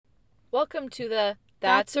Welcome to the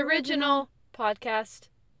That's Original podcast.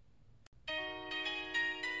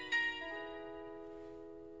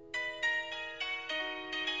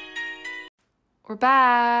 We're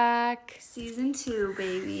back. Season 2,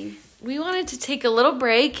 baby. We wanted to take a little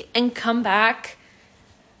break and come back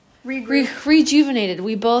rejuvenated.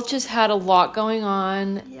 We both just had a lot going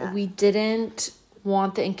on. Yeah. We didn't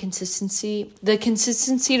want the consistency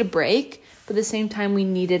to break, but at the same time we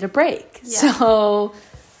needed a break. Yeah. So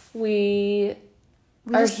we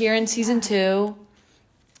are here in season 2.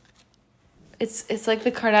 It's like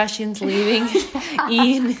the Kardashians leaving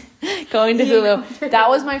Ian going to Hulu. That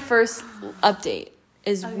was my first update.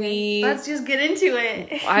 Let's just get into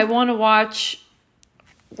it. I want to watch.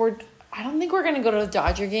 I don't think we're gonna go to the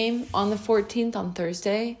Dodger game on the 14th on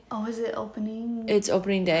Thursday. Oh, is it opening? It's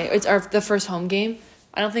opening day. It's the first home game.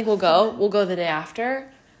 I don't think we'll go. We'll go the day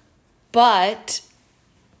after. But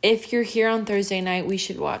if you're here on Thursday night, we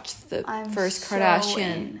should watch the first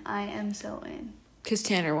Kardashian. I am so in. Because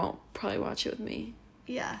Tanner won't probably watch it with me.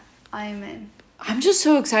 Yeah, I am in. I'm just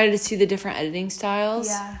so excited to see the different editing styles.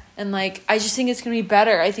 Yeah. And, I just think it's going to be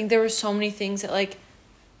better. I think there were so many things that,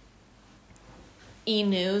 E!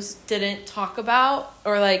 News didn't talk about.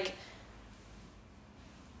 Or,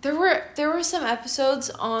 there were some episodes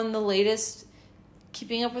on the latest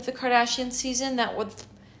Keeping Up with the Kardashians season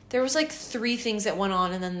there was, 3 things that went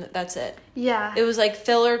on, and then that's it. Yeah. It was,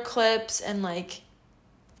 filler clips and,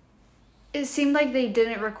 It seemed like they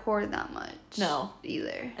didn't record that much. No.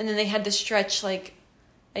 Either. And then they had to stretch, I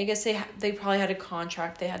guess they probably had a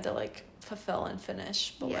contract they had to, fulfill and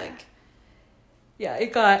finish. But, yeah.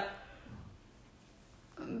 It got...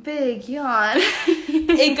 Big yawn.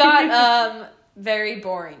 It got, very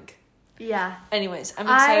boring. Yeah. Anyways, I'm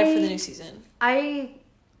excited for the new season. I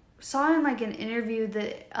saw in, an interview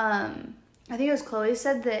that, I think it was Chloe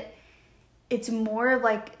said that it's more of,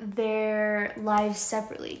 their lives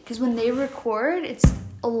separately. Because when they record, it's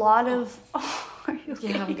a lot of... Oh, are you okay?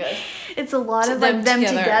 Yeah, I'm good. It's a lot of, them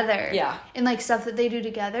together. Yeah. And, stuff that they do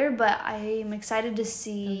together. But I'm excited to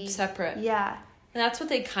see... Separate. Yeah. And that's what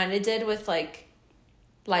they kind of did with,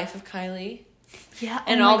 Life of Kylie. Yeah.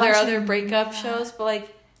 And all their other breakup shows. But,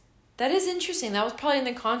 that is interesting. That was probably in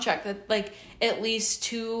the contract that, at least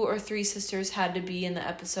 2 or 3 sisters had to be in the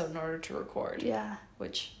episode in order to record. Yeah.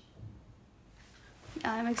 Which...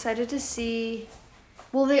 I'm excited to see.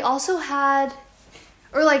 Well, they also had,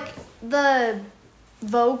 or the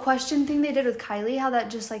Vogue question thing they did with Kylie, how that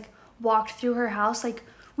just walked through her house.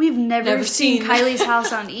 We've never seen Kylie's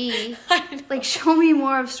house on E. Show me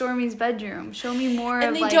more of Stormi's bedroom. Show me more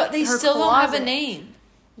of they her still closet. don't have a name.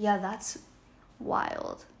 Yeah, that's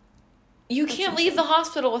wild. You can't leave the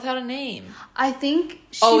hospital without a name. I think.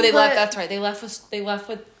 Left. That's right. They left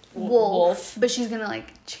with Wolf. But she's gonna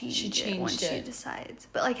change it when she decides.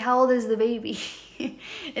 But how old is the baby?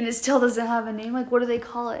 And it still doesn't have a name. What do they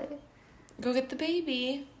call it? Go get the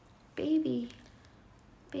baby. Baby.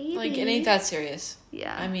 It ain't that serious.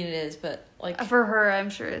 Yeah. I mean it is, but for her, I'm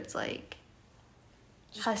sure it's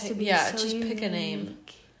has to be just unique. pick a name.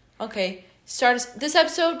 Okay. This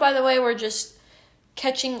episode, by the way, we're just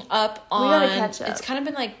catching up on. We gotta catch up. It's kind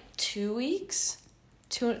of been 2 weeks.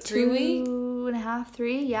 3 weeks? 2.5,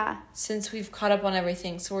 3, yeah. Since we've caught up on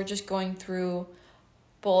everything. So we're just going through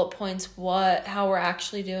bullet points, how we're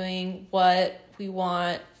actually doing, what we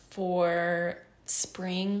want for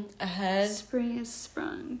spring ahead. Spring is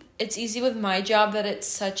sprung. It's easy with my job that it's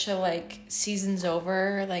such a, season's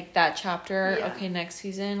over, that chapter, okay, next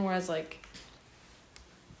season. Whereas,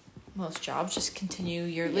 most jobs just continue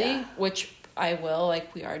yearly, which I will.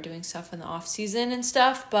 We are doing stuff in the off season and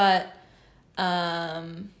stuff, but...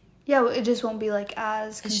 yeah, it just won't be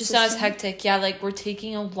as consistent. It's just not as hectic. Yeah, we're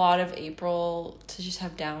taking a lot of April to just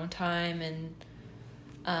have downtime and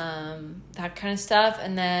that kind of stuff.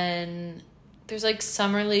 And then there's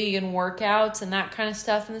summer league and workouts and that kind of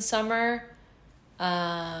stuff in the summer.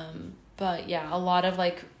 But yeah, a lot of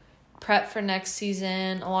prep for next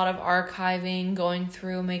season, a lot of archiving, going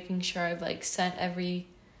through, making sure I've sent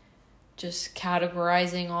just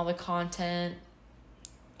categorizing all the content.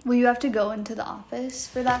 Will you have to go into the office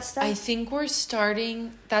for that stuff? I think we're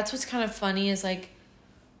starting. That's what's kind of funny is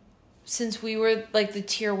since we were the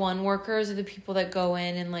tier 1 workers are the people that go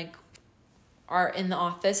in and are in the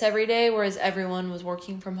office every day, whereas everyone was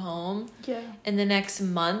working from home. Yeah. In the next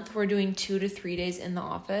month, we're doing 2 to 3 days in the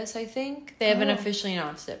office, I think. They haven't officially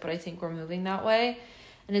announced it, but I think we're moving that way.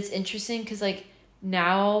 And it's interesting because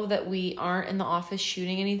now that we aren't in the office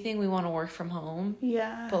shooting anything, we want to work from home.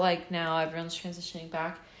 Yeah. But now everyone's transitioning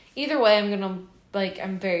back. Either way,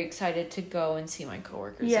 I'm very excited to go and see my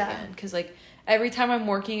coworkers again. Because, every time I'm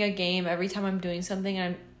working a game, every time I'm doing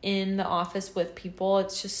something, in the office with people,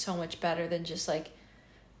 it's just so much better than just like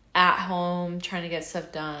at home trying to get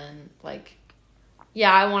stuff done. Like,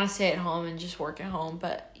 yeah, I want to stay at home and just work at home,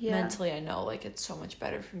 but mentally I know like it's so much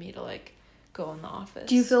better for me to like go in the office.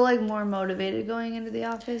 Do you feel like more motivated going into the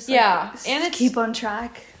office? Like, yeah, and it's keep on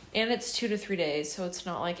track. And it's 2 to 3 days, so it's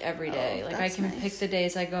not like every day. Like I can pick the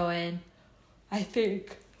days I go in. I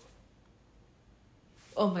think.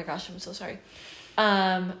 Oh my gosh, I'm so sorry.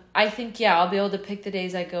 I think I'll be able to pick the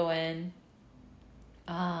days I go in.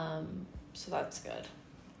 So that's good.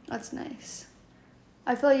 That's nice.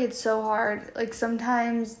 I feel like it's so hard. Like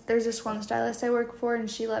sometimes there's this one stylist I work for,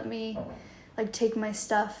 and she let me like take my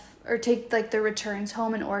stuff or take like the returns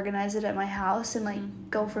home and organize it at my house and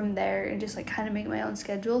like go from there and just like kind of make my own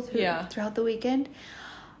schedule throughout the weekend.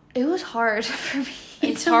 It was hard for me.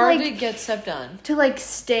 It's hard to get stuff done. To like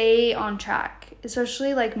stay on track.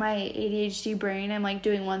 Especially like my ADHD brain. I'm like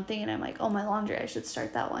doing one thing and I'm like, oh, my laundry, I should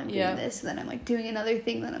start that while I'm doing this. And then I'm like doing another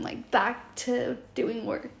thing. Then I'm like back to doing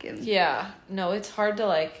work. And no, it's hard to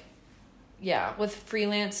like, with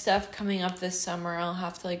freelance stuff coming up this summer, I'll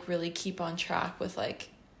have to like really keep on track with like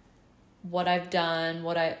what I've done,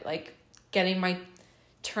 what I like getting my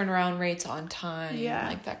turnaround rates on time,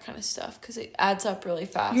 like that kind of stuff, because it adds up really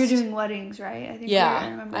fast. You're doing weddings, right? I think I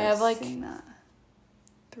remember have like saying that.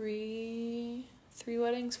 3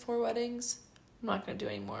 weddings, 4 weddings. I'm not gonna do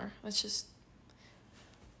any more. It's just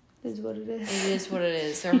it is what it is. It is what it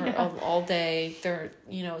is. They're all day. They're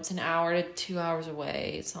it's an hour to 2 hours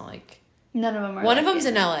away. It's not like none of them are. One of them's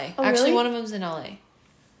in LA. Oh, actually, really? one of them's in LA, and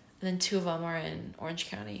then 2 of them are in Orange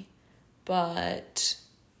County. But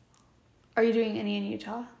are you doing any in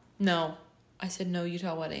Utah? No, I said no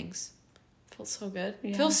Utah weddings. Feels so good.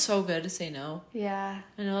 Yeah. Feels so good to say no. Yeah.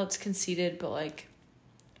 I know it's conceited, but like,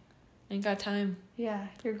 ain't got time. Yeah,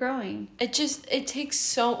 you're growing. It takes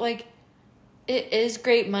so like, it is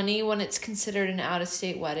great money when it's considered an out of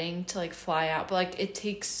state wedding to like fly out, but like it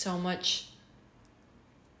takes so much.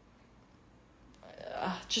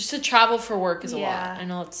 Just to travel for work is a lot. I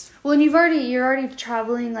know it's well, and you're already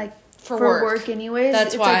traveling like for work anyways.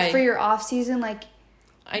 That's it's why like for your off season, like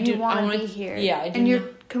you want to be here. Yeah, I do. And you're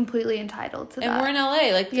completely entitled to that. And we're in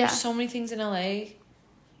LA. Like there's so many things in LA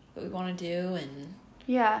that we want to do, and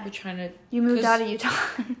we're trying to. You moved out of Utah.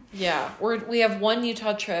 we have one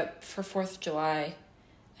Utah trip for 4th of July,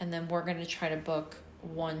 and then we're gonna try to book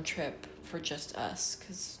one trip for just us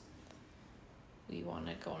because we want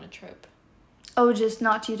to go on a trip. Oh, just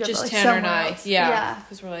not to Utah, just but like Tanner and I. else. Yeah,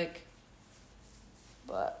 because we're like,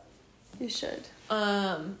 but you should.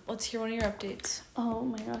 Let's hear one of your updates. Oh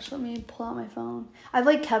my gosh, let me pull out my phone. I've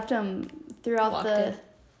like kept them throughout the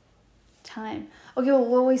time. Okay,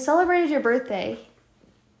 well, we celebrated your birthday.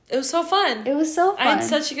 It was so fun. It was so fun. I had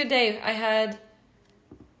such a good day. I had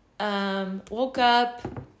woke up.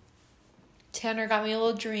 Tanner got me a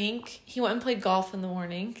little drink. He went and played golf in the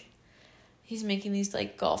morning. He's making these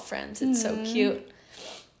like golf friends. It's so cute.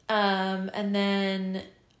 And then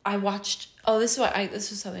I watched. Oh, this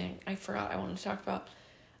was something I forgot I wanted to talk about.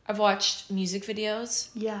 I've watched music videos.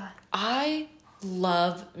 Yeah. I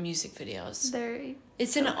love music videos.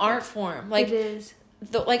 It's an art form. Like it is.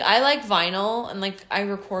 I like vinyl and like I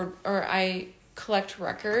record or I collect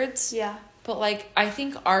records. Yeah. But like I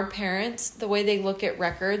think our parents, the way they look at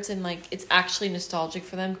records and like it's actually nostalgic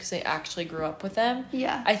for them because they actually grew up with them.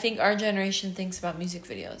 Yeah. I think our generation thinks about music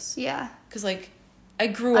videos. Yeah. Because like I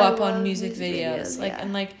grew up on music videos. Like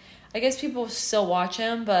and like I guess people still watch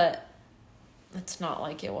them, but it's not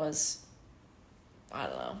like it was. I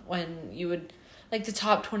don't know when you would. Like the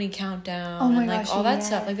top 20 countdown and like all that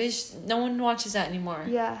stuff. Like no one watches that anymore.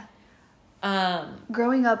 Yeah.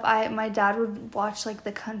 Growing up, my dad would watch like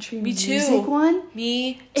the country music one.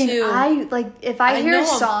 Me too. And I like if I hear a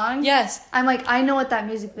song, I'm like I know what that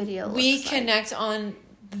music video looks like. We connect on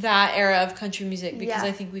that era of country music because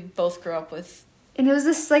I think we both grew up with. And it was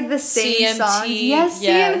this like the same CMT, song. Yes,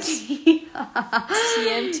 CMT.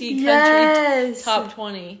 CMT country top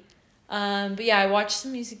 20. But yeah, I watched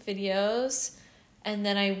some music videos. And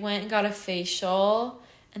then I went and got a facial.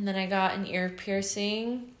 And then I got an ear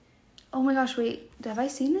piercing. Oh my gosh, wait. Have I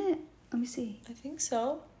seen it? Let me see. I think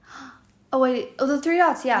so. Oh, wait. Oh, the 3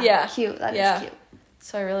 dots. Yeah. Yeah. Cute. That is cute.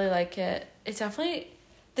 So I really like it. It's definitely...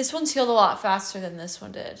 This one's healed a lot faster than this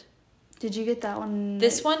one did. Did you get that one?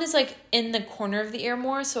 This one is like in the corner of the ear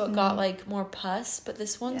more. So it got like more pus. But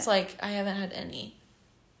this one's like... I haven't had any.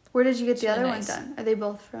 Where did you get the other one done? Are they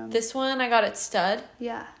both from? This one I got at Stud.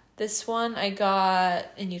 Yeah. This one I got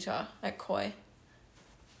in Utah at Koi.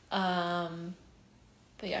 But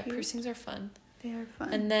yeah, piercings are fun. They are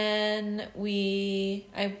fun. And then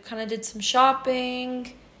I kind of did some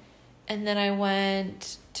shopping, and then I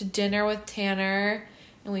went to dinner with Tanner,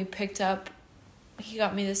 and we picked up. He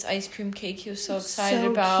got me this ice cream cake. He was so excited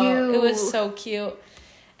about. Cute. It was so cute.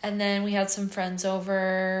 And then we had some friends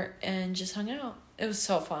over and just hung out. It was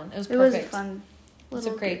so fun. It was perfect. It was fun. It was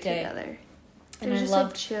a great day. Together. And it was I just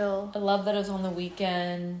loved, like chill. I love that it was on the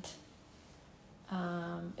weekend.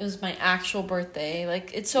 It was my actual birthday.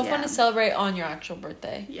 Like, it's so fun to celebrate on your actual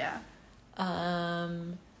birthday. Yeah.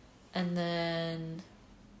 And then,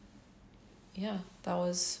 yeah, that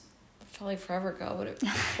was, it felt like forever ago, but it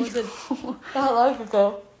wasn't that long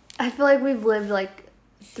ago. I feel like we've lived like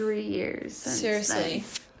 3 years since Seriously.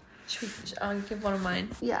 I'll give one of mine.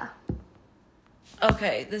 Yeah.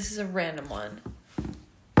 Okay, this is a random one.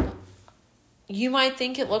 You might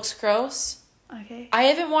think it looks gross. Okay. I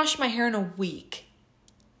haven't washed my hair in a week.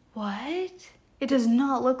 What? It does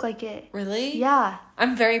not look like it. Really? Yeah.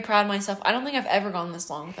 I'm very proud of myself. I don't think I've ever gone this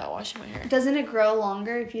long without washing my hair. Doesn't it grow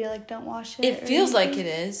longer if you like don't wash it? It feels like it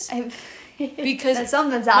is. Because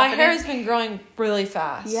something's happening. My hair has been growing really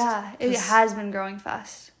fast. Yeah, it has been growing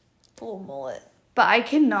fast. A little mullet. But I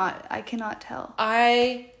cannot tell.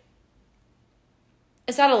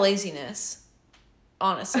 It's out of laziness.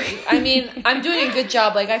 Honestly. I mean, I'm doing a good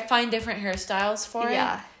job. Like, I find different hairstyles for it.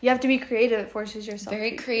 Yeah. You have to be creative. It forces yourself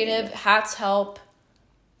Very creative. Hats help.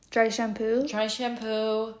 Dry shampoo? Dry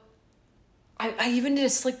shampoo. I even did a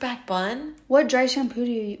slick back bun. What dry shampoo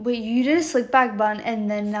do you... Wait, you did a slick back bun and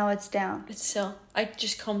then now it's down. It's still... I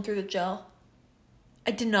just combed through the gel.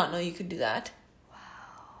 I did not know you could do that.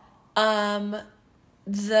 Wow.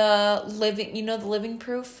 The living... You know the Living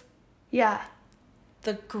Proof? Yeah.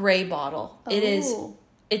 The gray bottle. Oh. It is...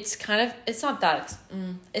 It's kind of... It's not that...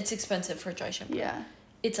 it's expensive for dry shampoo. Yeah.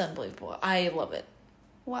 It's unbelievable. I love it.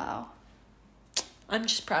 Wow. I'm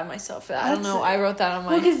just proud of myself for that. I don't know. I wrote that on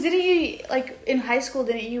my... Well, because didn't you... Like, in high school,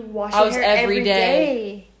 didn't you wash your hair every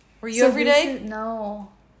day? Were you every day? No.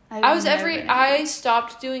 I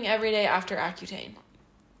stopped doing every day after Accutane.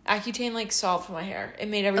 Accutane, like, solved my hair. It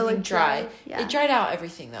made everything dry. Yeah. It dried out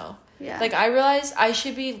everything, though. Yeah. Like, I realized I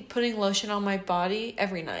should be putting lotion on my body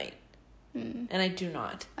every night. And I do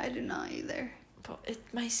not. I do not either. But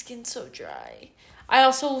my skin's so dry. I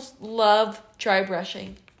also love dry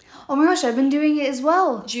brushing. Oh my gosh, I've been doing it as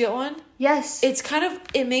well. Did you get one? Yes. It's kind of...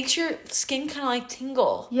 It makes your skin kind of, like,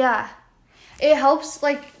 tingle. Yeah. It helps,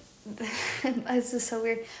 like... This is so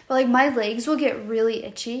weird. But, like, my legs will get really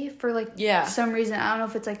itchy for, like, some reason. I don't know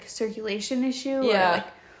if it's, like, a circulation issue or, like,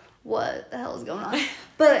 what the hell is going on.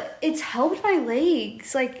 But it's helped my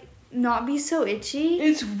legs, like, not be so itchy.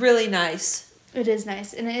 It's really nice. It is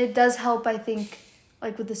nice. And it does help, I think,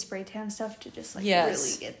 like, with the spray tan stuff to just, like, really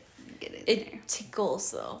get it in there. It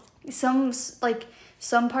tickles, though.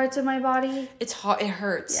 Some parts of my body. It's hot. It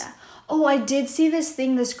hurts. Yeah. Oh, I did see this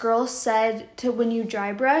thing. This girl said to when you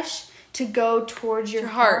dry brush to go towards your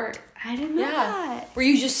heart. I didn't know that. Were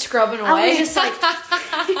you just scrubbing away? I was just like,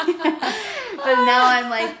 but now I'm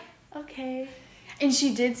like, okay. And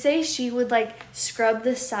she did say she would like scrub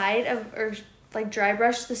the side of, or like dry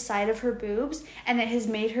brush the side of her boobs, and it has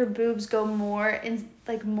made her boobs go more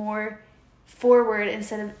forward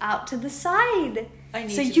instead of out to the side. I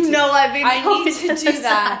need so to you do, know I've been I need to do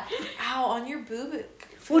that. Ow, on your boob.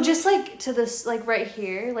 Well, just like to this, like right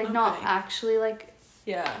here, like not actually like.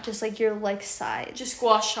 Yeah. Just like your like sides. Just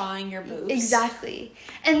gua shaing your boobs. Exactly.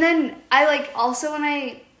 And then I like also when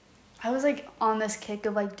I was like on this kick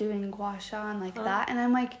of like doing gua sha and like that, and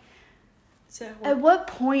I'm like, at what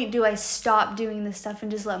point do I stop doing this stuff and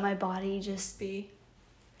just let my body just be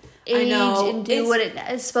age and do what it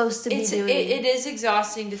is supposed to be doing? It is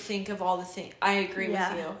exhausting to think of all the things. I agree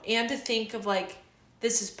with you. And to think of like,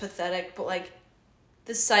 this is pathetic, but like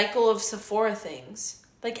the cycle of Sephora things.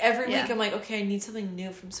 Like every week I'm like, okay, I need something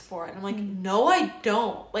new from Sephora. And I'm like, no, I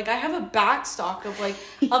don't. Like I have a back stock of like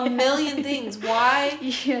a million things. Why?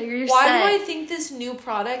 You're why set. do I think this new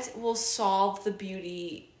product will solve the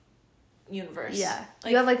beauty universe? Yeah.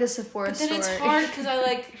 Like, you have like a Sephora store. But then it's hard because I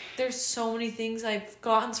like, there's so many things I've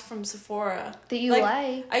gotten from Sephora. That you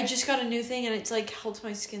like. I just got a new thing and it's like helped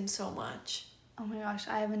my skin so much. Oh my gosh,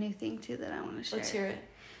 I have a new thing too that I want to share. Let's hear it.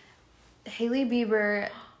 Hailey Bieber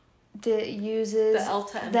uses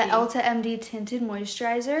the Elta MD tinted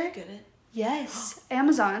moisturizer. Get it? Yes,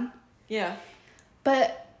 Amazon. Yeah.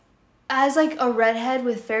 But as like a redhead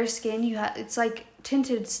with fair skin, it's like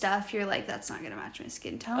tinted stuff. You're like, that's not gonna match my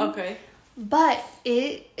skin tone. Okay. But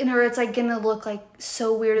it's like gonna look like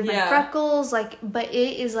so weird with my freckles. Like, but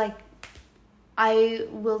it is like, I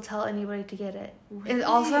will tell anybody to get it. Really? And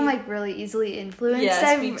also, I'm like really easily influenced.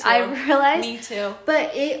 Yes, me too. I realized. Me too.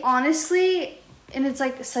 But it honestly. And it's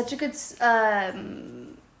like such a good,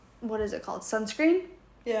 what is it called? Sunscreen?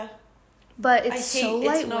 Yeah. but it's so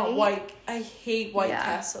lightweight. It's not white. I hate white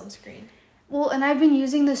cast sunscreen. Well, and I've been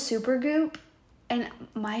using the Super Goop, and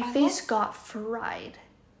my face got fried.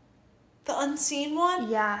 The unseen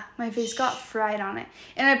one? Yeah, my face got fried on it.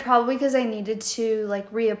 And I probably, because I needed to,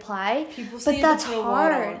 like, reapply. People say but that's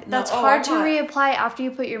hard. That's hard to reapply after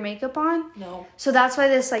you put your makeup on. No. So that's why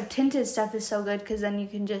this, like, tinted stuff is so good, because then you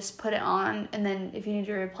can just put it on, and then if you need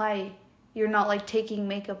to reapply, you're not, like, taking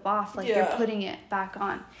makeup off. Like, you're putting it back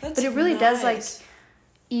on. But it really does, like,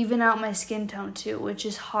 even out my skin tone, too, which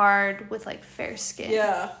is hard with, like, fair skin.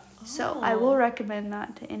 Yeah. So I will recommend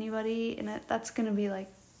that to anybody, and that's going to be, like,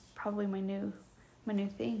 probably my new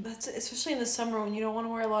thing. That's especially in the summer when you don't want to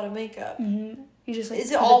wear a lot of makeup. Mm-hmm. You just, like,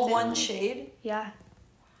 is it all one shade? Yeah.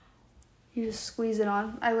 You just squeeze it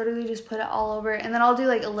on. I literally just put it all over, and then I'll do,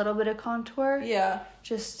 like, a little bit of contour. Yeah.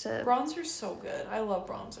 Just to... Bronzer's so good. I love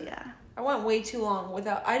bronzer. Yeah. I went way too long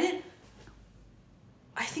without... I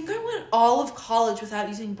think I went all of college without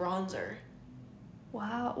using bronzer.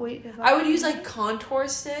 Wow. Wait. I would use, like, contour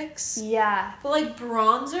sticks. Yeah. But, like,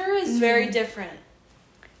 bronzer is very different.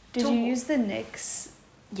 Did you use the NYX?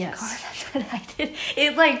 Yes. God, that's what I did.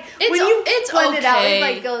 It, like, when you blend it out, it,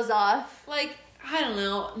 like, goes off. Like, I don't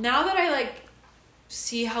know. Now that I, like,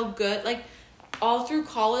 see how good, like, all through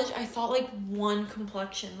college, I thought, like, one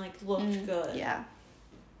complexion, like, looked good. Yeah.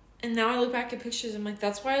 And now I look back at pictures, and I'm like,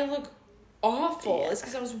 that's why I look awful. Yeah. It's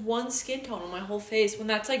because I was one skin tone on my whole face, when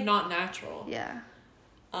that's, like, not natural. Yeah.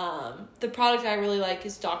 The product I really like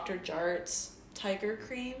is Dr. Jart's Tiger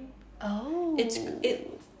Cream. Oh.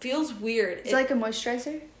 It feels weird. It's like a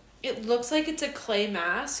moisturizer? It looks like it's a clay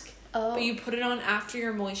mask. Oh. But you put it on after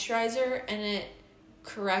your moisturizer, and it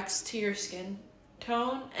corrects to your skin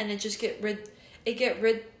tone, and it just gets rid of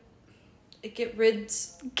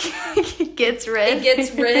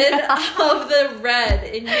the red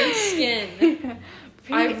in your skin.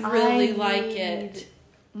 I really like it.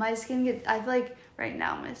 My skin I feel like right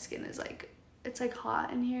now my skin is like, it's like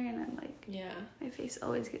hot in here, and I'm like, my face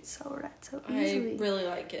always gets so red so easily. I really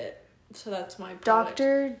like it. So that's my product.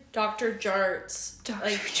 Dr. Jart's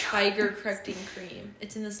Tiger correcting cream.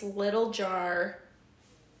 It's in this little jar.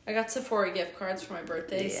 I got Sephora gift cards for my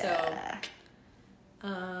birthday, so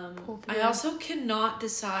I also cannot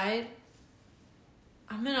decide.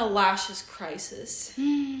 I'm in a lashes crisis.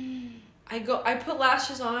 I put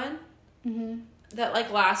lashes on that,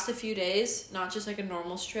 like, last a few days, not just, like, a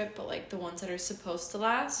normal strip, but, like, the ones that are supposed to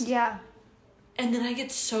last. Yeah. And then I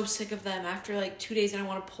get so sick of them after, like, 2 days, and I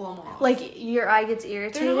want to pull them off. Like, your eye gets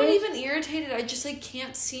irritated? They're not even irritated. I just, like,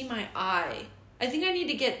 can't see my eye. I think I need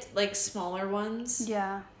to get, like, smaller ones.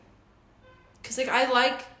 Yeah. Because, like,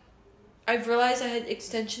 I've realized I had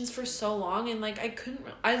extensions for so long, and, like,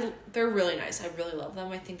 they're really nice. I really love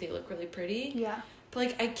them. I think they look really pretty. Yeah. But,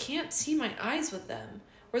 like, I can't see my eyes with them.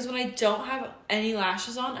 Whereas when I don't have any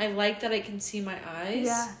lashes on, I like that I can see my eyes.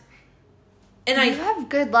 Yeah. And you have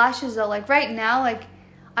good lashes, though. Like, right now, like,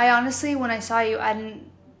 I honestly, when I saw you, I didn't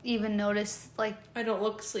even notice, like... I don't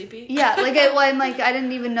look sleepy? Yeah, like, I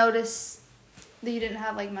didn't even notice that you didn't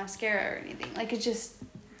have, like, mascara or anything. Like, it's just...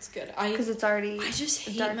 It's good. Because it's already... I just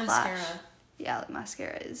hate dark mascara. lash. Yeah, like,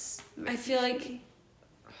 mascara is... I feel like...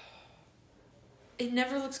 It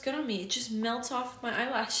never looks good on me. It just melts off my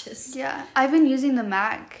eyelashes. Yeah. I've been using the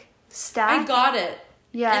MAC Stack. I got it.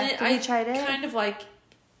 Yeah, have you tried it? Kind of like...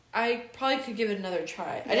 I probably could give it another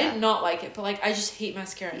try. Yeah. I did not like it, but, like, I just hate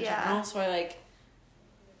mascara in general, so I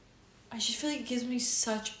just feel like it gives me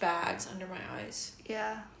such bags under my eyes.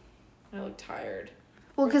 Yeah. I look tired.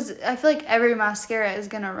 Well, because I feel like every mascara is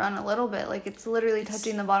going to run a little bit. Like, it's literally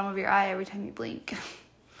touching the bottom of your eye every time you blink.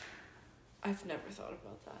 I've never thought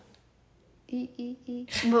about that.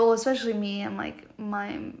 Well, especially me, I'm like,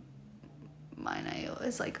 mine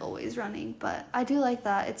is, like, always running, but I do like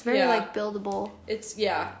that. It's very, like, buildable. It's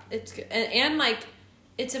good. And, like,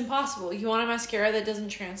 it's impossible. You want a mascara that doesn't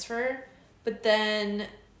transfer, but then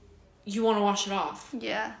you want to wash it off.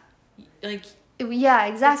 Yeah. Like, yeah,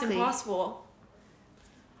 exactly. It's impossible.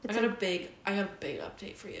 I got a big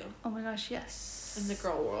update for you. Oh my gosh, yes. In the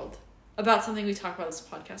girl world. About something we talk about this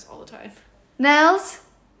podcast all the time. Nails?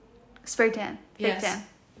 Spray tan. Fake tan.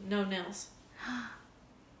 No nails.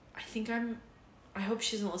 I hope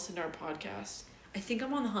she doesn't listen to our podcast. I think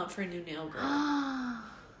I'm on the hunt for a new nail girl.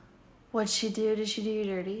 What'd she do? Did she do you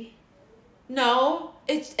dirty? No.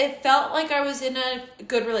 It felt like I was in a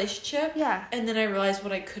good relationship. Yeah. And then I realized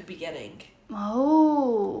what I could be getting.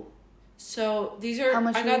 Oh. So these are...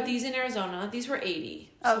 I got these in Arizona. These were $80.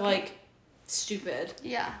 So, like, stupid.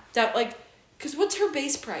 Yeah. That, like... Because what's her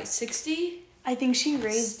base price? $60? I think she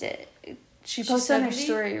raised it. She posted on her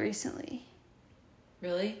story recently.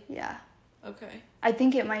 Really? Yeah. Okay. I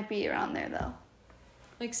think it might be around there, though.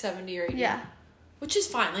 Like 70 or 80. Yeah. Which is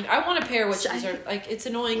fine. Like, I want a pair which are, like, it's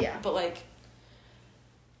annoying, but, like,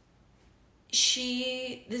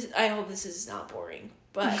 I hope this is not boring,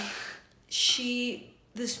 but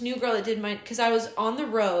this new girl that did because I was on the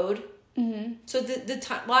road. Mm-hmm. So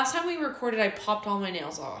last time we recorded, I popped all my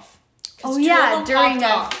nails off. Oh, yeah, during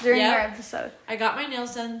your episode. I got my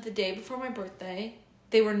nails done the day before my birthday.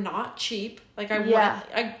 They were not cheap. Like,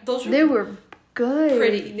 they were good.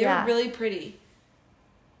 Pretty. They were really pretty.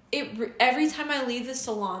 Every time I leave the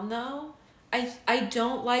salon, though, I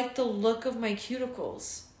don't like the look of my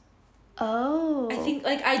cuticles. Oh. I think,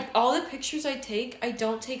 like, all the pictures I take, I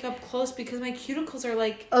don't take up close because my cuticles are,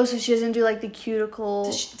 like... Oh, so she doesn't do, like, the cuticle...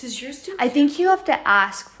 Does yours do... I think you have to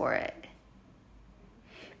ask for it.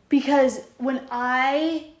 Because when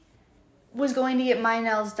I was going to get my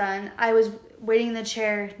nails done, I was waiting in the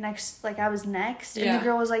chair next... Like, I was next. And the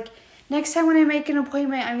girl was like, next time when I make an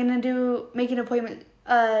appointment, I'm going to make an appointment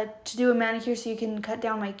to do a manicure so you can cut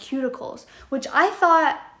down my cuticles. Which I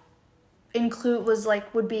thought...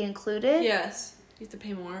 would be included. Yes. You have to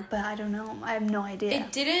pay more. But I don't know. I have no idea.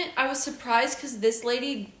 It didn't. I was surprised because this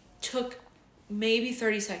lady took maybe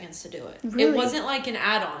 30 seconds to do it. Really? It wasn't like an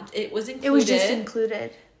add-on. It was included. It was just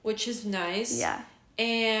included. Which is nice. Yeah.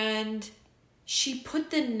 And she put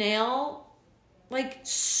the nail, like,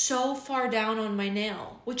 so far down on my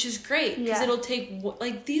nail, which is great. Because it'll take,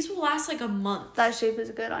 like, these will last, like, a month. That shape is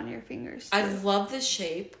good on your fingers, too. I love this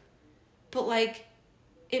shape. But, like...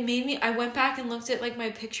 It made me... I went back and looked at, like, my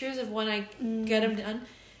pictures of when I get them done.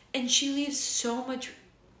 And she leaves so much...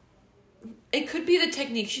 It could be the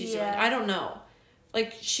technique she's doing. I don't know.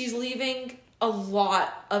 Like, she's leaving a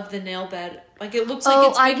lot of the nail bed. Like, it looks like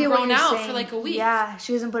it's been grown out for, like, a week. Yeah,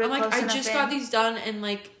 she doesn't put it close enough in. I just got these done, and,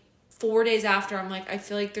 like, 4 days after, I'm like, I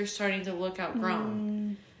feel like they're starting to look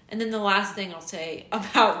outgrown. And then the last thing I'll say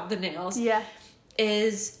about the nails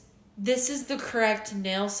is... This is the correct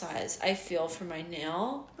nail size, I feel, for my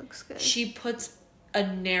nail. Looks good. She puts a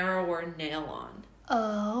narrower nail on.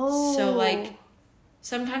 Oh. So, like,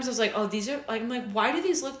 sometimes I was like, oh, these are... Like, I'm like, why do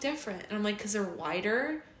these look different? And I'm like, because they're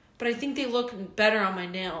wider. But I think they look better on my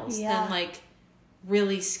nails than, like,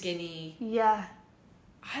 really skinny. Yeah.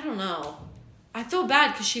 I don't know. I feel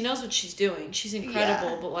bad because she knows what she's doing. She's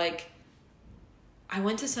incredible. But, like, I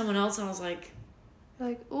went to someone else and I was like...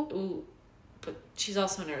 Like, ooh. But she's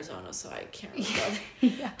also in Arizona, so I can't really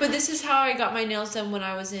go. But this is how I got my nails done when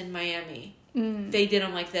I was in Miami. They did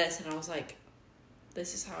them like this, and I was like,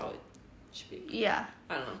 this is how it should be. Yeah.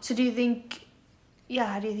 I don't know. So do you think... Yeah,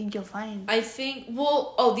 how do you think you'll find? I think...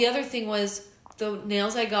 Well, the other thing was the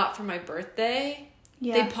nails I got for my birthday,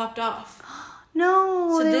 they popped off.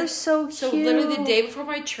 No, so they were so cute. So literally the day before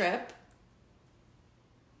my trip,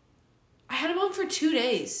 I had them on for 2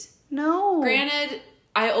 days. No. Granted,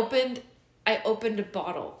 I opened a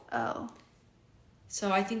bottle. Oh.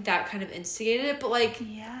 So I think that kind of instigated it. But, like,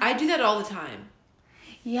 I do that all the time.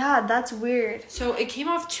 Yeah, that's weird. So it came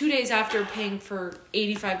off 2 days after paying for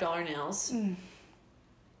 $85 nails.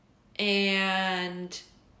 And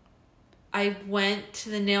I went to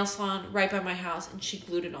the nail salon right by my house, and she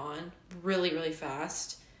glued it on really, really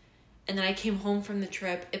fast. And then I came home from the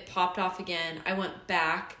trip. It popped off again. I went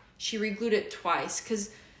back. She re-glued it twice because...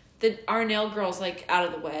 Our nail girl's, like, out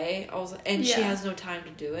of the way. She has no time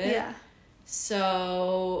to do it. Yeah.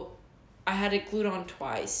 So I had it glued on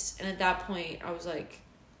twice. And at that point, I was like,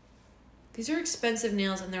 these are expensive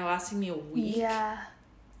nails, and they're lasting me a week. Yeah.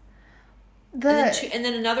 And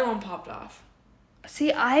then another one popped off.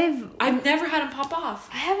 See, I've never had them pop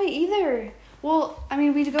off. I haven't either. Well, I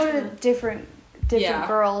mean, we go to different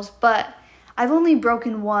girls, but... I've only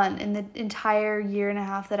broken one in the entire year and a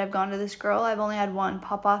half that I've gone to this girl. I've only had one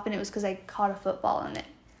pop off, and it was because I caught a football in it.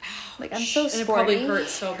 Like, I'm so sporty. And it probably hurt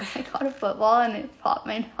so bad. I caught a football, and it popped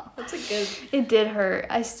my nail. That's a good... It did hurt.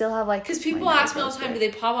 I still have, like... Because people ask me all the time, do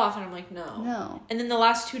they pop off? And I'm like, no. No. And then the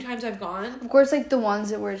last 2 times I've gone... Of course, like, the ones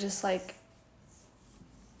that were just, like...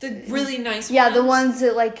 The really nice ones. Yeah, the ones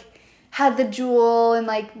that, like... Had the jewel and,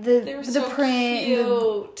 like, they were so print.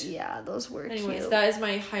 Cute. Yeah, those were cute. Anyways, that is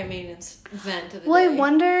my high maintenance event of the day. Well, I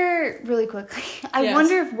wonder, really quickly, I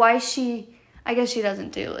wonder why I guess she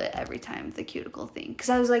doesn't do it every time, the cuticle thing. Because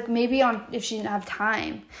I was like, maybe if she didn't have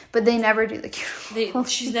time. But they never do the cuticle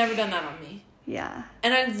She's never done that on me. Yeah.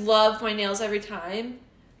 And I love my nails every time.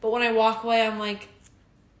 But when I walk away, I'm like...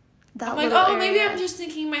 maybe I'm just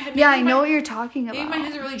thinking my head... I know what you're talking about. Maybe my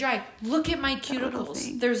hands are really dry. Look at my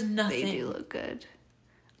cuticles. There's nothing. They do look good.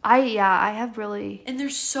 I have really... And they're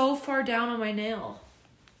so far down on my nail.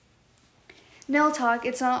 Nail talk.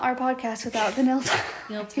 It's not our podcast without the nail talk.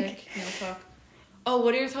 Nail talk. Oh,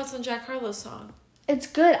 what are your thoughts on Jack Harlow's song? It's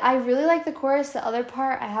good. I really like the chorus. The other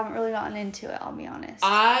part, I haven't really gotten into it, I'll be honest.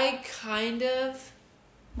 I kind of...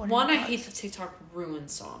 I hate the TikTok ruin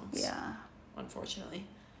songs. Yeah. Unfortunately.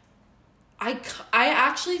 I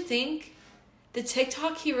actually think the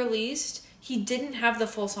TikTok he released, he didn't have the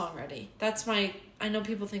full song ready. That's my... I know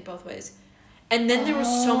people think both ways. And then there was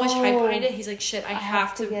so much hype behind it. He's like, shit, I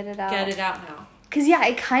have to get it out now. Because, yeah,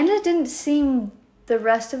 it kind of didn't seem... The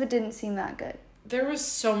rest of it didn't seem that good. There was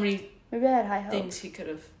so many... Maybe I had high hopes. Things he could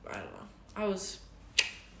have... I don't know.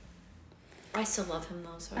 I still love him,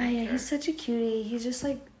 though, so I don't care. He's such a cutie. He's just,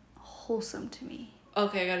 like, wholesome to me.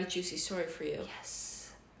 Okay, I got a juicy story for you.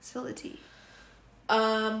 Yes. Spill the tea.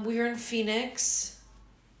 We were in Phoenix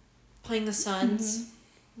playing the Suns.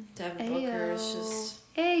 Devin Booker is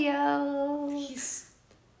just... Ayo.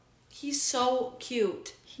 He's so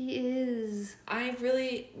cute. He is. I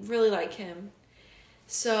really, really like him.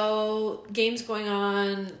 So, game's going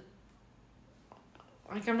on.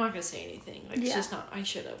 Like, I'm not going to say anything. Like, it's just not... I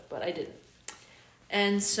should have, but I didn't.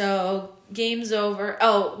 And so, game's over.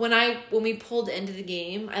 Oh, when we pulled into the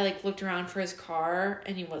game, I, like, looked around for his car,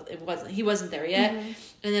 and he wasn't there yet. Mm-hmm.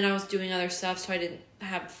 And then I was doing other stuff, so I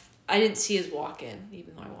didn't see his walk-in,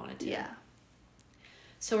 even though I wanted to. Yeah.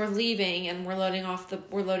 So we're leaving, and we're loading on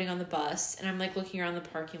the bus, and I'm, like, looking around the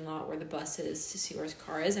parking lot where the bus is to see where his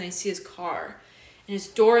car is, and I see his car. And his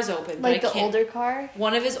door's open. Like the older car?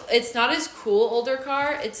 It's not his cool older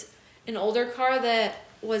car. It's an older car that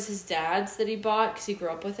was his dad's that he bought because he grew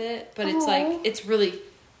up with it. But it's like, it's really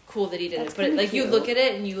cool that he did it. But like, you look at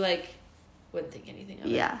it and you like, wouldn't think anything of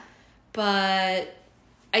it. Yeah. But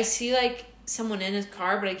I see like someone in his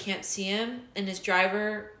car, but I can't see him. And his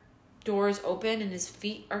driver door is open and his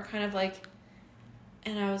feet are kind of like,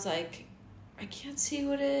 and I was like, I can't see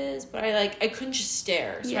what it is. But I couldn't just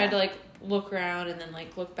stare. So I had to like, look around and then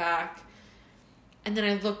like look back, and then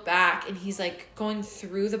I look back and he's like going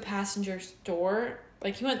through the passenger's door.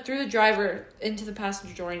 Like he went through the driver into the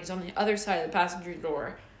passenger door and he's on the other side of the passenger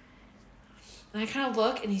door, and I kind of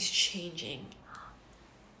look and he's changing.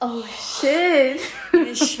 Oh shit. And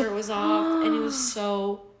his shirt was off and it was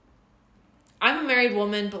so... I'm a married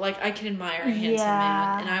woman, but like I can admire a handsome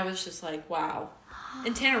man, and I was just like, wow.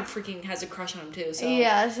 And Tanner freaking has a crush on him too, so...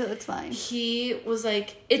 Yeah, so it's fine. He was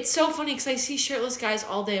like... It's so funny, because I see shirtless guys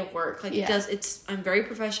all day at work. Like, I'm very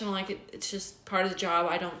professional, like, it's just part of the job.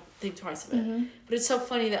 I don't think twice of it. Mm-hmm. But it's so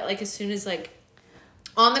funny that, like, as soon as, like...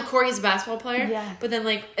 On the court, he's a basketball player. Yeah. But then,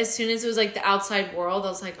 like, as soon as it was, like, the outside world, I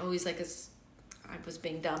was like, oh, he's, like, I was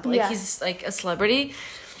being dumb. But, like, he's, like, a celebrity.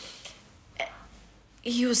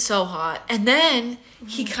 He was so hot. And then,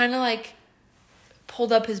 he kind of, like...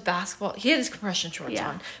 pulled up his basketball... He had his compression shorts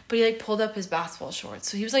on. But he, like, pulled up his basketball shorts.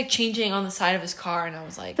 So he was, like, changing on the side of his car. And I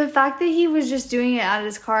was like... The fact that he was just doing it out of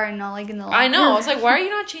his car and not, like, in the locker room. I know. I was like, why are you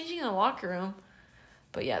not changing in the locker room?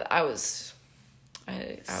 But, yeah, I was...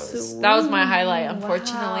 That was my highlight,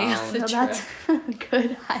 unfortunately, of the trip. That's a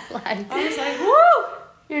good highlight. I was like, woo!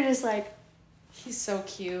 You're just like... He's so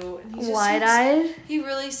cute. And he wide-eyed? He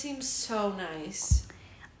really seems so nice.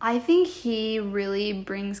 I think he really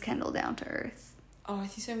brings Kendall down to earth. Oh, I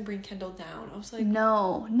think I'm bring Kendall down. I was like...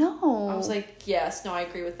 No. I was like, yes. No, I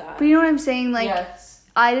agree with that. But you know what I'm saying? Like, yes.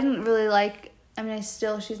 I didn't really like... I mean,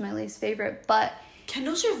 she's my least favorite, but...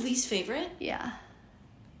 Kendall's your least favorite? Yeah.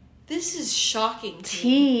 This is shocking to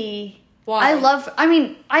me. Why? I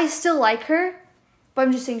mean, I still like her, but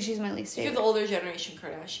I'm just saying she's my least favorite. You're the older generation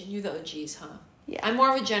Kardashian. You're the OGs, huh? Yeah. I'm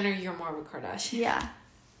more of a Jenner, you're more of a Kardashian. Yeah.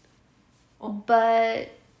 Oh.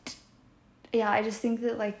 But, yeah, I just think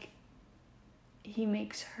that, like, he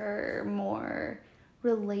makes her more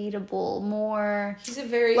relatable, more...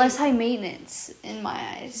 less high maintenance in my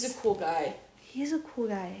eyes. He's a cool guy. He's a cool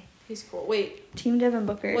guy. He's cool. Wait. Team Devin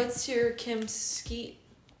Booker. What's your Kim Skeet?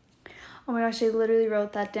 Oh my gosh, I literally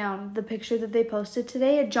wrote that down. The picture that they posted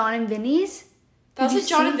today at John and Vinny's. That was at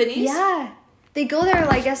John and Vinny's? Yeah. They go there,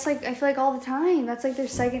 I guess, like, I feel like all the time. That's, like, their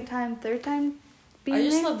second time, third time being there. I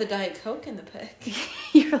just love the Diet Coke in the pic.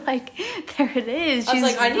 You're like, there it is. I was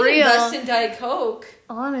like, I need to invest in Diet Coke.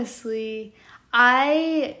 Honestly.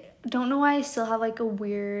 I don't know why I still have, like, a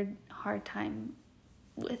weird hard time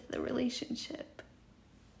with the relationship.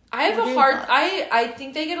 I have a hard... I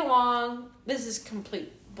think they get along. This is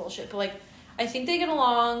complete bullshit, but, like, I think they get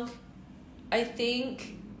along. I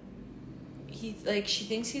think... she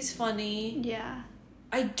thinks he's funny. Yeah.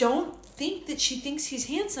 I don't think that she thinks he's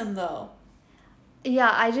handsome, though.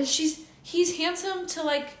 Yeah, I just... He's handsome to,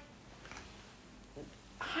 like...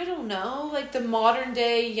 I don't know, like, the modern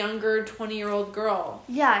day, younger, 20-year-old girl.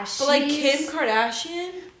 Yeah, But, like, Kim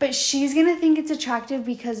Kardashian... But she's gonna think it's attractive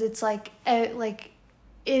because it's,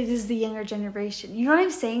 it is the younger generation. You know what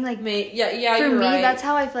I'm saying? Like, yeah, for you're me, right. that's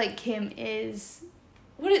how I feel like Kim is.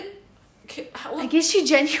 I guess she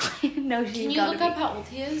genuinely... No, she Can you look up how old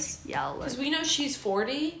he is? Yeah, I'll look. Because we know she's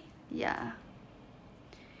 40. Yeah.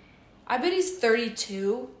 I bet he's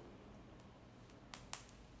 32.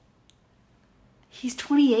 He's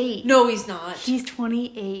 28. No, he's not. He's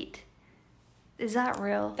 28. Is that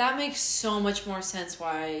real? That makes so much more sense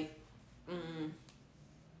why...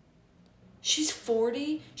 She's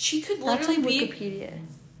 40? She could literally That's on be... Wikipedia.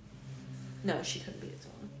 No, she couldn't be his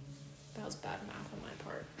mom. That was bad math on my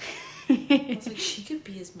part. I was like, she could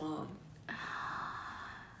be his mom.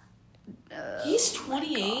 He's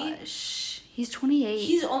 28. Gosh. He's 28.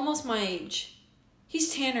 He's almost my age.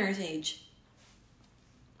 He's Tanner's age.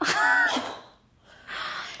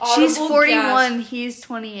 She's Audible 41. gasp. He's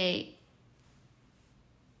 28.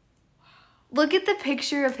 Look at the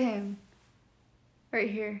picture of him. Right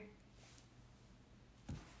here.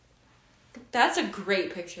 That's a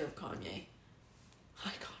great picture of Kanye.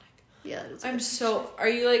 Iconic. Yeah, that's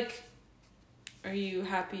Are you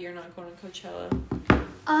happy you're not going to Coachella?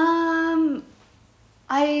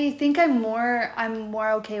 I think I'm more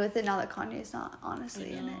okay with it now that Kanye's not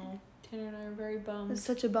honestly in it. Tanner and I are very bummed. It's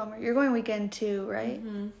such a bummer. You're going weekend too, right?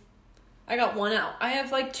 Mm-hmm. I got one out. I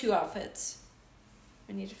have like 2 outfits.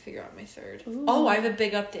 I need to figure out my third. Ooh. Oh, I have a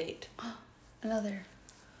big update. Another.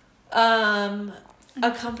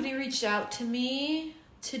 A company reached out to me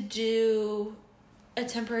to do a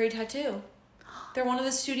temporary tattoo. They're one of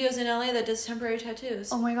the studios in LA that does temporary tattoos.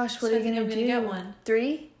 Oh my gosh, what are you gonna do? I'm gonna get one.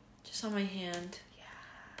 3? Just on my hand. Yeah.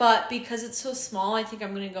 But because it's so small, I think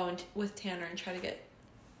I'm gonna go with Tanner and try to get...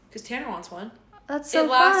 Because Tanner wants one. That's so fun.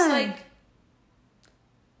 It lasts like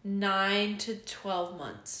 9 to 12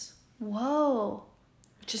 months. Whoa.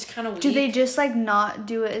 Which is kind of weird. Do they just like not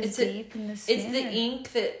do it as deep in the skin? It's the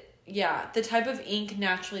ink that... Yeah, the type of ink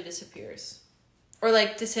naturally disappears. Or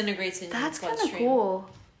like disintegrates in your bloodstream. That's kind of cool.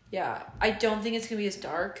 Yeah. I don't think it's going to be as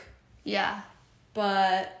dark. Yeah.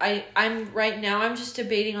 But I'm right now, I'm just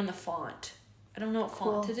debating on the font. I don't know what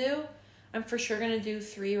font to do. I'm for sure going to do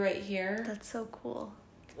 3 right here. That's so cool.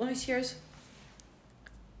 Let me see yours.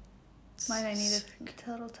 Mine I need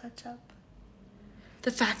a little touch up.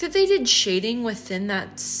 The fact that they did shading within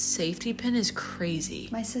that safety pin is crazy.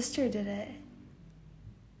 My sister did it.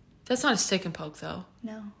 That's not a stick and poke, though.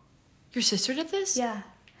 No. Your sister did this? Yeah.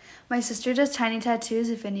 My sister does tiny tattoos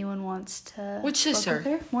if anyone wants to. Which sister? Work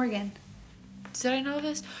with her. Morgan. Did I know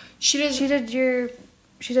this? She does a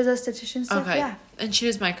esthetician stuff. Okay. Yeah. And she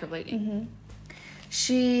does microblading. Mm-hmm.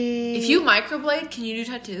 If you microblade, can you do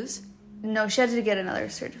tattoos? No, she had to get another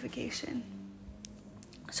certification.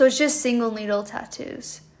 So it's just single needle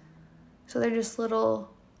tattoos. So they're just little...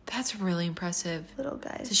 That's really impressive. Little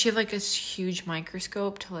guys. Does she have like a huge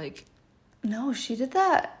microscope to like... No, she did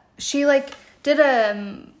that. She like did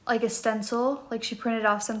a stencil. Like she printed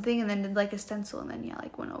off something and then did like a stencil and then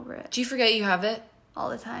went over it. Do you forget you have it? All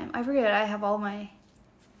the time. I forget I have all my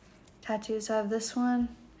tattoos. I have this one.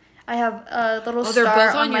 I have a little star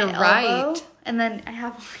both on my your elbow. Right. And then I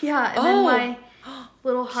have, then my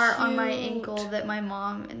little heart on my ankle that my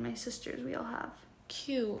mom and my sisters, we all have.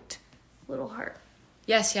 Cute. Little heart.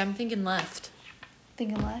 Yes, I'm thinking left.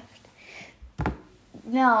 Thinking left?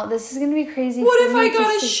 Now, this is going to be crazy. What if I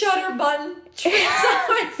got a shutter button?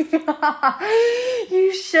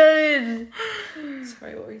 You should.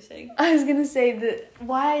 Sorry, what were you saying? I was going to say that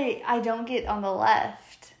why I don't get on the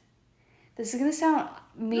left. This is going to sound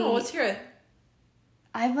mean. No, let's hear it.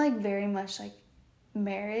 I'm like very much like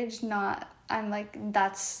marriage, not, I'm like,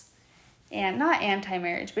 that's, and not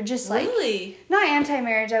anti-marriage, but just like. Really? Not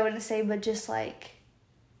anti-marriage, I wouldn't say, but just like.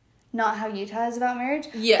 Not how Utah is about marriage.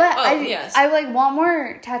 Yeah. But yes. I like want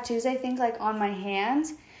more tattoos, I think, like on my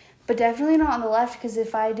hands. But definitely not on the left, because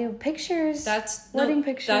if I do pictures, wedding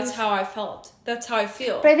pictures. That's how I felt. That's how I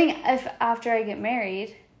feel. But I think if after I get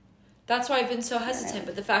married. That's why I've been so hesitant.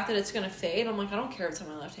 But the fact that it's going to fade, I'm like, I don't care if it's on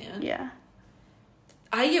my left hand. Yeah.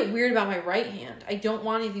 I get weird about my right hand. I don't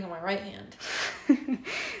want anything on my right hand.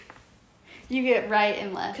 You get right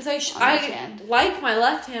and left. Because I like my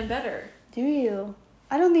left hand better. Do you?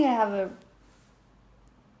 I don't think I have a.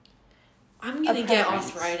 I'm gonna get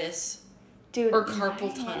arthritis, dude, or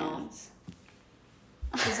carpal tunnel.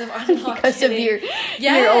 Because I'm not because kidding. of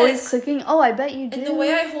you're always clicking. Oh, I bet you do. And the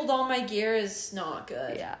way I hold all my gear is not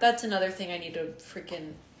good. Yeah, that's another thing I need to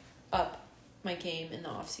freaking up my game in the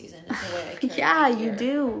off season. Is the way I carry yeah, my gear. You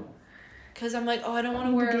do. Because I'm like, I don't want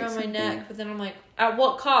to wear it on my neck, but then I'm like, at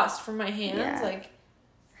what cost for my hands? Yeah. Like,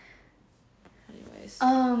 anyways.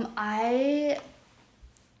 I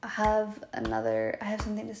have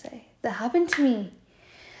something to say that happened to me.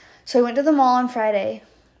 So I went to the mall on Friday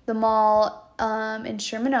the mall in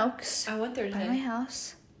Sherman Oaks. I went there today. By my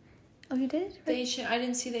house. Oh, you did? I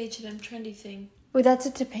didn't see the H&M trendy thing. Wait, that's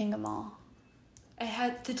at Topanga Mall.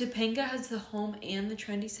 The Topanga has the home and the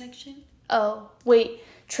trendy section? Oh, wait.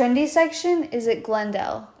 Trendy section is at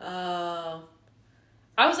Glendale. Oh.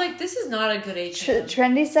 I was like, this is not a good H&M.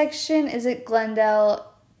 Trendy section is at Glendale.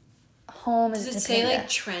 Home is at Topanga. Does it say, like,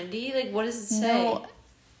 trendy? Like, what does it say? No.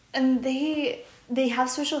 And they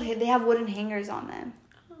have they have wooden hangers on them.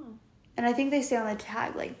 Oh. And I think they say on the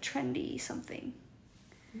tag, like, trendy something.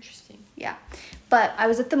 Interesting. Yeah. But I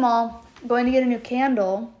was at the mall going to get a new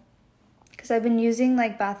candle because I've been using,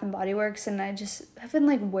 like, Bath & Body Works, and I just have been,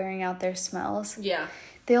 like, wearing out their smells. Yeah.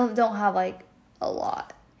 They don't have, like, a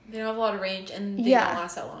lot. They don't have a lot of range, and they don't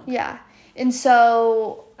last that long. Yeah. And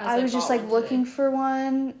so I was just, like, looking today. for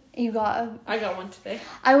one. I got one today.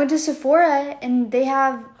 I went to Sephora, and they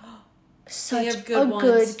have such good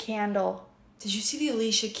good candle. Did you see the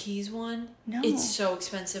Alicia Keys one? No. It's so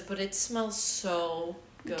expensive, but it smells so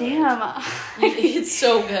good. Damn. It's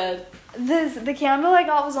so good. The candle I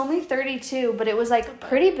got was only $32, but it was, like,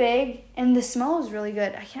 pretty big, and the smell was really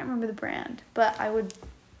good. I can't remember the brand, but I would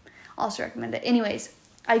also recommend it. Anyways,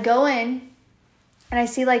 I go in, and I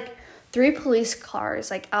see, like, 3 police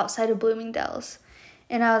cars, like, outside of Bloomingdale's.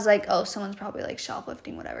 And I was like, oh, someone's probably, like,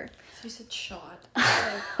 shoplifting, whatever. So you said shot.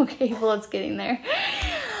 Okay, well, it's getting there.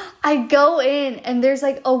 I go in, and there's,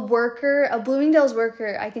 like, a Bloomingdale's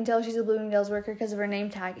worker. I can tell she's a Bloomingdale's worker because of her name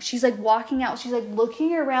tag. She's, like, walking out. She's, like,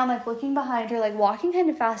 looking around, like, looking behind her, like, walking kind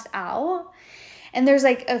of fast out. And there's,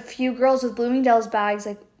 like, a few girls with Bloomingdale's bags,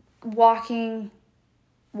 like, walking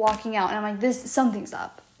out. And I'm like, something's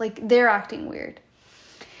up. Like, they're acting weird.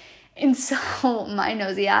 And so, my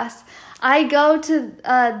nosy ass, I go to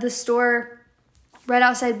the store right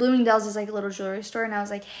outside Bloomingdale's. Is like a little jewelry store, and I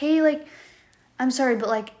was like, hey, like, I'm sorry, but,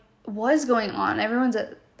 like, what is going on? Everyone's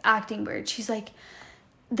acting weird. She's like,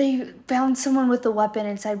 they found someone with a weapon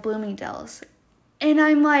inside Bloomingdale's. And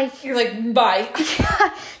I'm like... You're like, bye.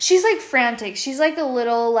 Yeah, she's, like, frantic. She's, like, a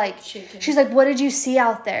little, like... Shaken. She's like, what did you see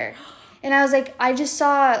out there? And I was like, I just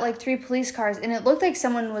saw, like, 3 police cars, and it looked like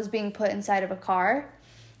someone was being put inside of a car.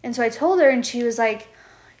 And so I told her, and she was like,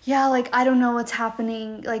 yeah, like, I don't know what's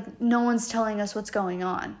happening. Like, no one's telling us what's going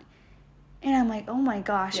on. And I'm like, oh, my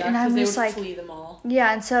gosh. Yeah, and I'm they just would like... flee them all.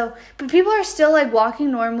 Yeah, and so... But people are still, like, walking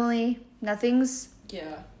normally. Nothing's...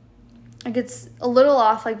 Yeah. Like, it's a little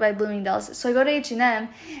off, like, by Bloomingdale's. So I go to H&M,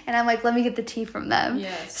 and I'm like, let me get the tea from them.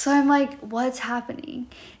 Yes. So I'm like, what's happening?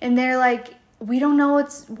 And they're like, we don't know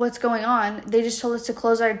what's going on. They just told us to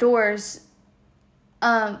close our doors,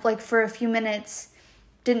 like, for a few minutes.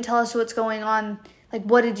 Didn't tell us what's going on. Like,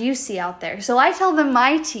 what did you see out there? So I tell them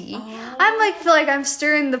my tea. Oh. I'm like, feel like I'm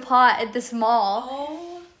stirring the pot at this mall.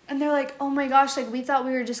 Oh. And they're like, oh my gosh, like, we thought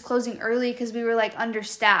we were just closing early because we were, like,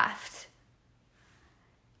 understaffed.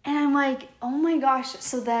 And I'm like, oh my gosh.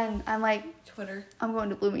 So then I'm like, Twitter. I'm going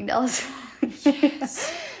to Bloomingdale's.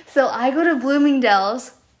 Yes. So I go to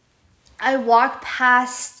Bloomingdale's. I walk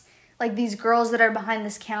past, like, these girls that are behind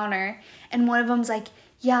this counter. And one of them's like,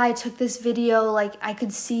 yeah, I took this video. Like, I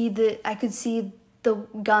could see the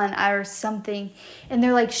gun or something. And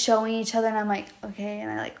they're, like, showing each other. And I'm like, okay.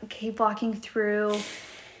 And I, like, keep walking through.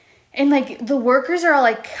 And, like, the workers are all,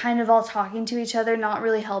 like, kind of all talking to each other, not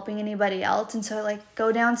really helping anybody else. And so I, like,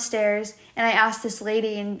 go downstairs, and I asked this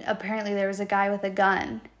lady, and apparently there was a guy with a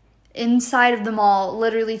gun inside of the mall,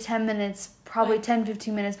 literally 10 minutes, probably like 10,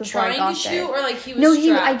 15 minutes before I got there. Trying to shoot, or, like, he was No,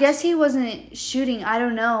 strapped? I guess he wasn't shooting. I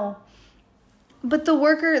don't know. But the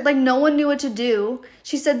worker, like, no one knew what to do.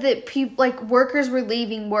 She said that, workers were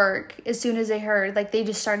leaving work as soon as they heard. Like, they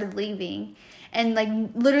just started leaving. And, like,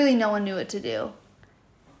 literally no one knew what to do.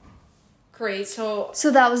 Great, so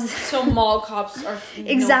that was... So mall cops are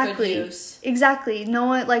exactly. No good use. Exactly. No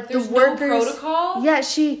one, like, There's the workers... no protocol? Yeah,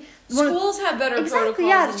 Schools have better protocols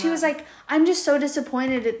yeah. than She was like, I'm just so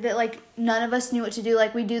disappointed that, like, none of us knew what to do.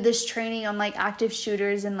 Like, we do this training on, like, active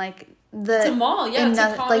shooters and, like, it's a mall, yeah. It's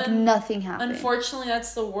a common, like, nothing happened. Unfortunately,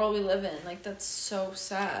 that's the world we live in. Like, that's so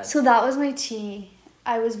sad. So that was my tea.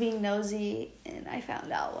 I was being nosy, and I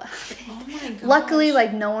found out what happened. Oh, my gosh. Luckily,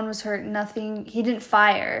 like, no one was hurt. Nothing. He didn't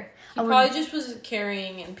fire. He probably just was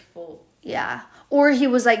carrying and people... Yeah. Or he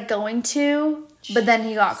was, like, going to, but then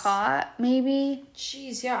he got caught, maybe.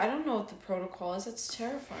 Jeez, yeah. I don't know what the protocol is. That's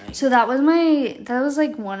terrifying. So that was,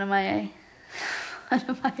 like, one of my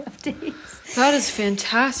updates. That is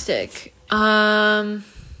fantastic.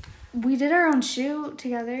 We did our own shoot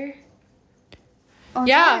together. On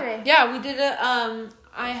yeah, Saturday. Yeah, we did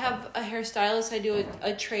I have a hairstylist I do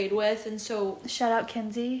a trade with, and so... Shout out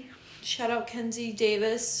Kenzie. shout out Kenzie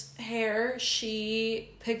Davis hair. She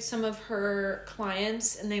picked some of her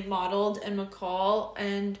clients and they modeled, and McKall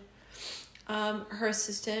and her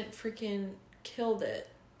assistant freaking killed it.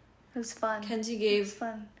 It was fun. Kenzie gave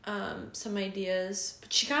some ideas,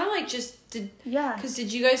 but she kind of like just did. Yeah. Because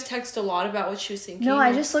did you guys text a lot about what she was thinking? No,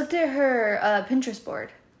 I just looked at her Pinterest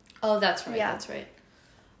board. Oh, that's right. Yeah. That's right.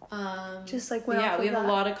 Just like went off of we have that. a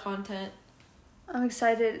lot of content. I'm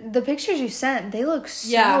excited. The pictures you sent, they look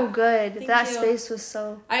so good. Thank that you. space was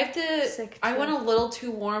so sick too. I went a little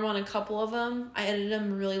too warm on a couple of them. I edited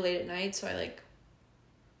them really late at night, so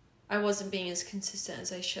I wasn't being as consistent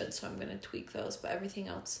as I should, so I'm going to tweak those. But everything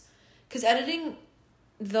else, because editing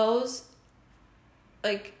those,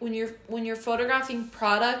 like when you're photographing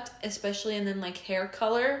product, especially, and then like hair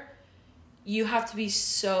color, you have to be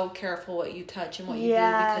so careful what you touch and what you do,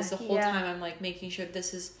 because the whole time I'm like making sure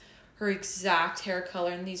this is her exact hair color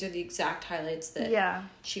and these are the exact highlights that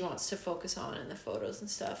she wants to focus on in the photos and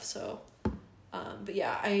stuff. So but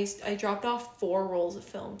yeah, I dropped off 4 rolls of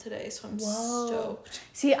film today, so I'm stoked.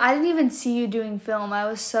 See, I didn't even see you doing film. I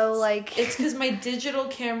was so like it's because my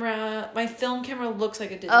film camera looks like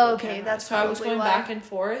a digital camera. Okay, that's so I was going back and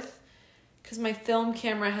forth because my film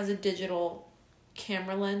camera has a digital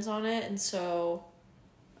camera lens on it, and so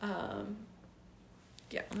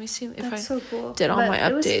yeah, let me see if so cool. Did all my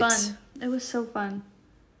updates. It was fun. It was so fun.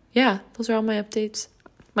 Yeah, those are all my updates.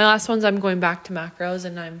 My last ones, I'm going back to macros,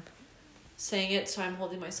 and I'm saying it, so I'm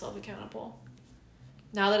holding myself accountable.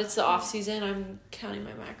 Now that it's the off season, I'm counting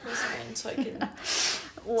my macros again, so I can.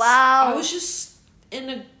 Wow. I was just in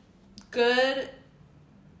a good.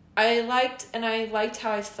 I liked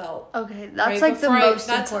how I felt. Okay, that's like the most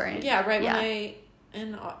important. Yeah, right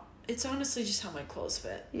when it's honestly just how my clothes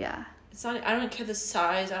fit. Yeah. It's not. I don't care the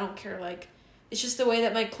size. I don't care it's just the way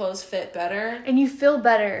that my clothes fit better. And you feel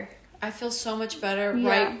better. I feel so much better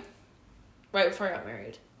right before I got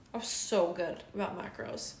married. I was so good about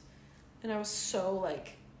macros, and I was so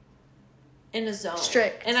in a zone.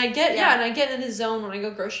 Strict. And I get in a zone when I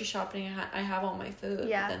go grocery shopping. I have all my food.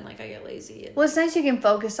 Yeah. But then I get lazy. Well, it's nice you can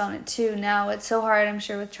focus on it too. Now it's so hard, I'm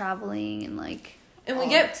sure, with traveling and And we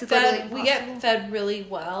get fed. We get fed really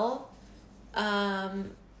well.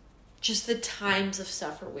 Just the times of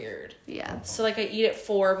stuff are weird. Yeah. So I eat at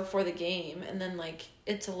 4 before the game, and then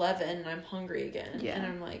it's 11 and I'm hungry again. Yeah. And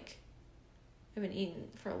I'm I've been eating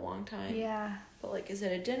for a long time. Yeah. But is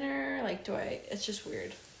it a dinner? It's just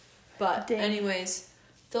weird. But anyways,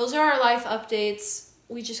 those are our life updates.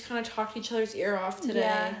 We just kind of talked each other's ear off today.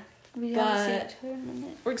 Yeah. We haven't seen each other in a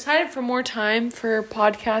minute. We're excited for more time for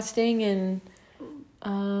podcasting and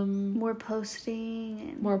more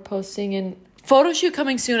posting and photo shoot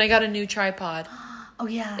coming soon. I got a new tripod. Oh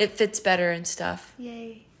yeah. It fits better and stuff.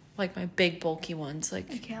 Yay. My big bulky ones. I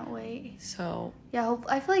can't wait. So yeah,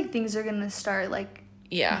 I feel like things are gonna start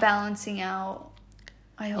balancing out.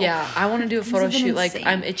 I hope. Yeah, I want to do a photo shoot.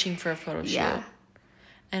 I'm itching for a photo shoot.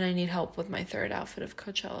 And I need help with my 3rd outfit of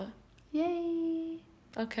Coachella. Yay.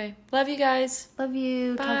 Okay. Love you guys. Love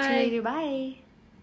you. Bye. Talk to you later. Bye.